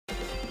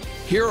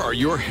Here are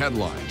your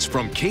headlines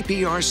from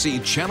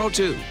KPRC Channel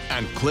 2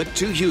 and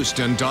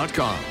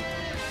click2houston.com.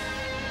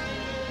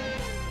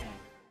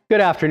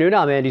 Good afternoon.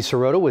 I'm Andy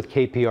Sirota with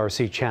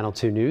KPRC Channel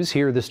 2 News.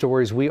 Here are the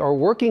stories we are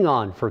working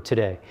on for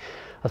today.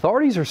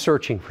 Authorities are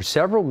searching for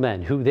several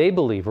men who they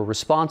believe are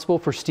responsible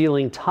for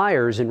stealing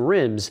tires and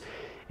rims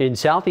in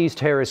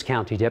Southeast Harris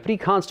County. Deputy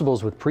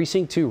constables with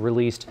Precinct 2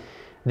 released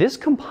this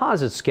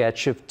composite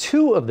sketch of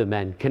two of the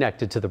men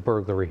connected to the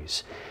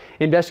burglaries.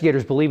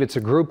 Investigators believe it's a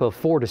group of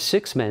 4 to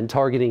 6 men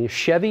targeting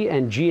Chevy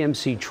and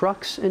GMC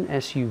trucks and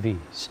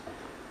SUVs.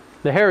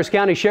 The Harris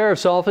County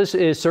Sheriff's Office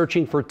is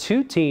searching for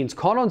 2 teens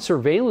caught on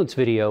surveillance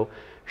video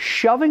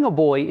shoving a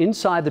boy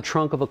inside the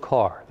trunk of a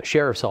car. The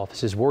Sheriff's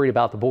Office is worried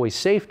about the boy's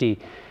safety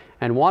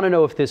and want to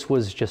know if this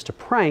was just a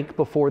prank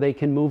before they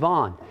can move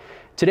on.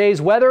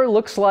 Today's weather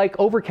looks like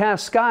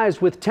overcast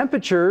skies with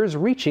temperatures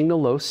reaching the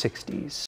low 60s.